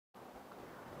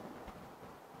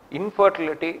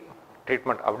Infertility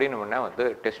treatment அப்படின்னு முன்னே வந்து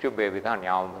டெஸ்ட் டியூப் பேபி தான்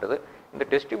ஞாபகம் வருது. இந்த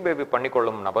டெஸ்ட் டியூப் பேபி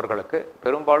பண்ணிக்கொள்ளும் நபர்களுக்கு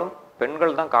பெரும்பாலும்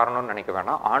பெண்கள் தான் காரணம்னு நினைக்க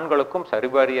வேண்டாம். ஆண்களுக்கும்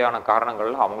சரிபாரியான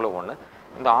காரணங்கள்ல அவங்களும் ஒன்று.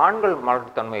 இந்த ஆண்கள்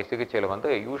மலட்டுத்தன்மை சிகிச்சையில் வந்து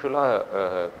யூஸ்வலாக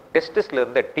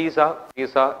டெஸ்டிஸ்லேருந்தே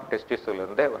பீசா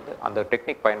டெஸ்டிஸ்லேருந்தே வந்து அந்த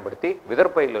டெக்னிக் பயன்படுத்தி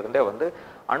விதர்ப்பையிலிருந்தே வந்து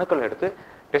அணுக்கள் எடுத்து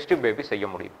டெஸ்ட் டியூப் பேபி செய்ய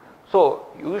முடியும். ஸோ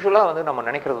யூஸ்வலாக வந்து நம்ம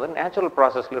நினைக்கிறது வந்து நேச்சுரல்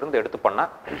ப்ராசஸ்லேருந்து எடுத்து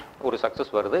பண்ணால் ஒரு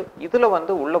சக்ஸஸ் வருது. இதில்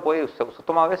வந்து உள்ளே போய்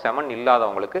சுத்தமாகவே செமன்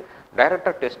இல்லாதவங்களுக்கு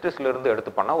டைரெக்டாக டெஸ்டிஸ்லேருந்து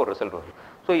எடுத்து பண்ணால் ஒரு ரிசல்ட் வருது.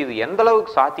 ஸோ இது எந்த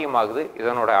அளவுக்கு சாத்தியமாகுது,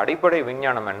 இதனோட அடிப்படை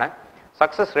விஞ்ஞானம் என்ன,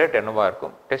 சக்ஸஸ் ரேட் என்னவாக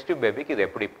இருக்கும், டெஸ்ட் டியூப் பேபிக்கு இது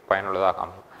எப்படி பயனுள்ளதாக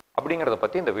அமையும் அப்படிங்கிறத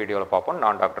பற்றி இந்த வீடியோவில் பார்ப்போம்.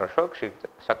 நான் doctor Ashok, Sri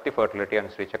Sakthi fertility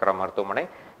and Sri சக்கரா மருத்துவமனை.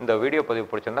 இந்த வீடியோ பதிவு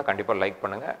பிடிச்சிருந்தால் கண்டிப்பாக லைக்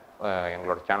பண்ணுங்கள்,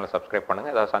 எங்களோட சேனலை சப்ஸ்கிரைப்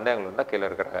பண்ணுங்கள். ஏதாவது சந்தேகங்கள் இருந்தால் கீழே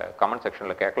இருக்கிற கமெண்ட்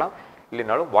செக்ஷனில் கேட்கலாம்.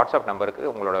 இல்லைனாலும் வாட்ஸ்அப் நம்பருக்கு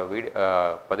உங்களோட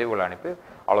பதிவுகளை அனுப்பி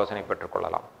ஆலோசனை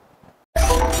பெற்றுக்கொள்ளலாம்.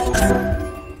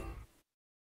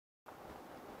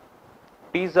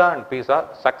 TESA and PESA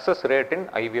success rate in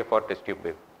IVF R test tube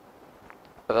baby.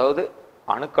 அதாவது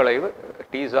அணுக்களைவு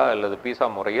TESA அல்லது PESA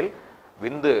முறையில்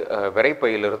விந்து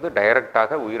விரைப்பையிலிருந்து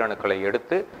டைரக்டாக உயிரணுக்களை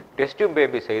எடுத்து டெஸ்ட் டியூப்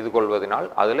பேபி செய்து கொள்வதனால்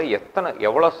அதில்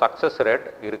எவ்வளோ சக்ஸஸ் ரேட்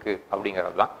இருக்குது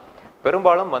அப்படிங்கிறது தான்.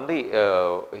 பெரும்பாலும் வந்து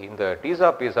இந்த TESA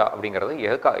PESA அப்படிங்கிறது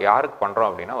யாருக்கு பண்ணுறோம்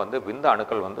அப்படின்னா வந்து விந்து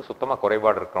அணுக்கள் வந்து சுத்தமாக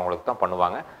குறைபாடு இருக்கிறவங்களுக்கு தான்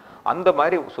பண்ணுவாங்க. அந்த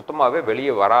மாதிரி சுத்தமாகவே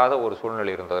வெளியே வராத ஒரு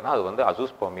சூழ்நிலை இருந்ததுன்னா அது வந்து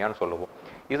அசூஸ்பெர்மியான்னு சொல்லுவோம்.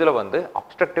 இதில் வந்து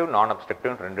அப்ஸ்ட்ரக்டிவ் நான்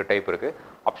அப்ஸ்ட்ரக்டிவ் 2 டைப் இருக்குது.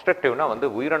 அப்ஸ்ட்ரக்டிவ்னா வந்து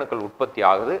உயிரணுக்கள் உற்பத்தி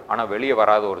ஆகுது ஆனால் வெளியே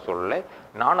வராத ஒரு சூழ்நிலை.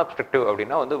 நான் அப்ஸ்ட்ரக்டிவ்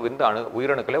அப்படின்னா வந்து விந்து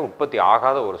உயிரணுக்களே உற்பத்தி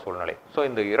ஆகாத ஒரு சூழ்நிலை. ஸோ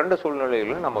இந்த 2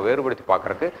 சூழ்நிலைகளும் நம்ம வேறுபடுத்தி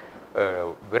பார்க்குறதுக்கு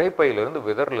விரைப்பையிலிருந்து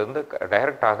விதர்லேருந்து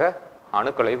டைரெக்டாக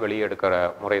அணுக்களை வெளியே எடுக்கிற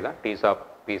முறை தான் TESA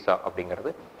PESA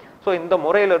அப்படிங்கிறது. ஸோ இந்த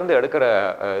முறையிலிருந்து எடுக்கிற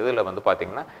இதில் வந்து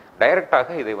பார்த்திங்கன்னா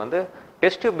டைரெக்டாக இதை வந்து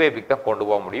டெஸ்ட் டியூப் பேபிக்கு தான் கொண்டு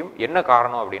போக முடியும். என்ன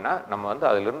காரணம் அப்படின்னா நம்ம வந்து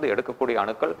அதிலிருந்து எடுக்கக்கூடிய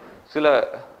அணுக்கள் சில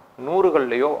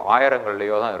நூறுகள்லையோ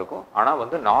ஆயிரங்கள்லையோ தான் இருக்கும். ஆனால்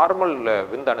வந்து நார்மல்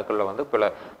விந்து அணுக்களில் வந்து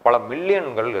பல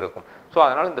மில்லியன்கள் இருக்கும். ஸோ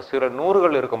அதனால் இந்த சில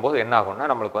நூறுகள் இருக்கும்போது என்ன ஆகும்னா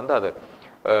நம்மளுக்கு வந்து அது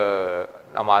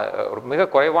நம்ம ஒரு மிக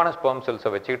குறைவான ஸ்பெர்ம்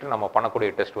செல்ஸை வச்சுக்கிட்டு நம்ம பண்ணக்கூடிய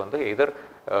டெஸ்ட் வந்து எதர்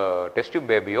டெஸ்ட் டியூப்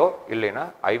பேபியோ இல்லைன்னா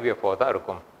IVFஓ தான்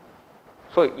இருக்கும்.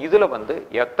 ஸோ இதில் வந்து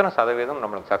எத்தனை சதவீதம்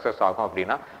நம்மளுக்கு சக்ஸஸ் ஆகும்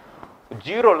அப்படின்னா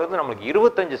 0லேருந்து நம்மளுக்கு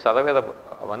 25%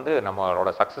 வந்து நம்மளோட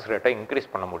சக்ஸஸ் ரேட்டை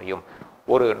இன்க்ரீஸ் பண்ண முடியும்.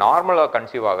 ஒரு நார்மலாக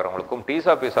கன்சீவ் ஆகிறவங்களுக்கும்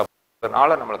TESA PESA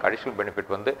அதனால நம்மளுக்கு அடிஷ்னல்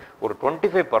பெனிஃபிட் வந்து ஒரு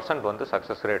 25% வந்து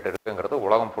சக்ஸஸ் ரேட் இருக்குங்கிறது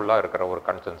உலகம் ஃபுல்லாக இருக்கிற ஒரு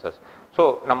கன்சென்சஸ். ஸோ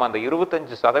நம்ம அந்த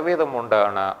 25%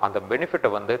 உண்டான அந்த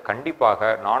பெனிஃபிட்டை வந்து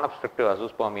கண்டிப்பாக நான் அப்ஸ்ட்ரக்டிவ்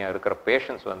அசூஸ்பெர்மியா இருக்கிற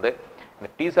பேஷண்ட்ஸ் வந்து இந்த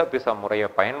TESA PESA முறையை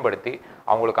பயன்படுத்தி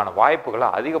அவங்களுக்கான வாய்ப்புகளை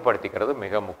அதிகப்படுத்திக்கிறது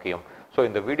மிக முக்கியம். ஸோ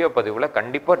இந்த வீடியோ பதிவில்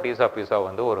கண்டிப்பாக TESA PESA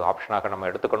வந்து ஒரு ஆப்ஷனாக நம்ம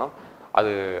எடுத்துக்கணும்.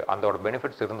 அது அதோட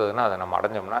பெனிஃபிட்ஸ் இருந்ததுன்னா அதை நம்ம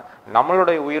அடைஞ்சோம்னா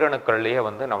நம்மளுடைய உயிரணுக்கள்லேயே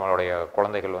வந்து நம்மளுடைய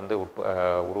குழந்தைகள் வந்து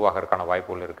உருவாகிறதுக்கான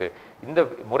வாய்ப்புகள் இருக்குது. இந்த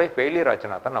முறை ஃபெயிலியர்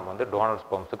ஆச்சுன்னா தான் நம்ம வந்து டோனர்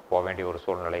ஸ்பெர்ம்ஸுக்கு போக வேண்டிய ஒரு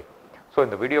சூழ்நிலை. ஸோ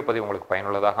இந்த வீடியோ பதிவு உங்களுக்கு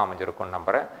பயனுள்ளதாக அமைஞ்சிருக்கும்னு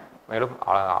நம்புகிறேன். மேலும்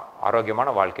ஆரோக்கியமான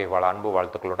வாழ்க்கை வாழ அன்பு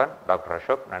வாழ்த்துக்களுடன் டாக்டர்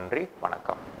அசோக். நன்றி,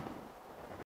 வணக்கம்.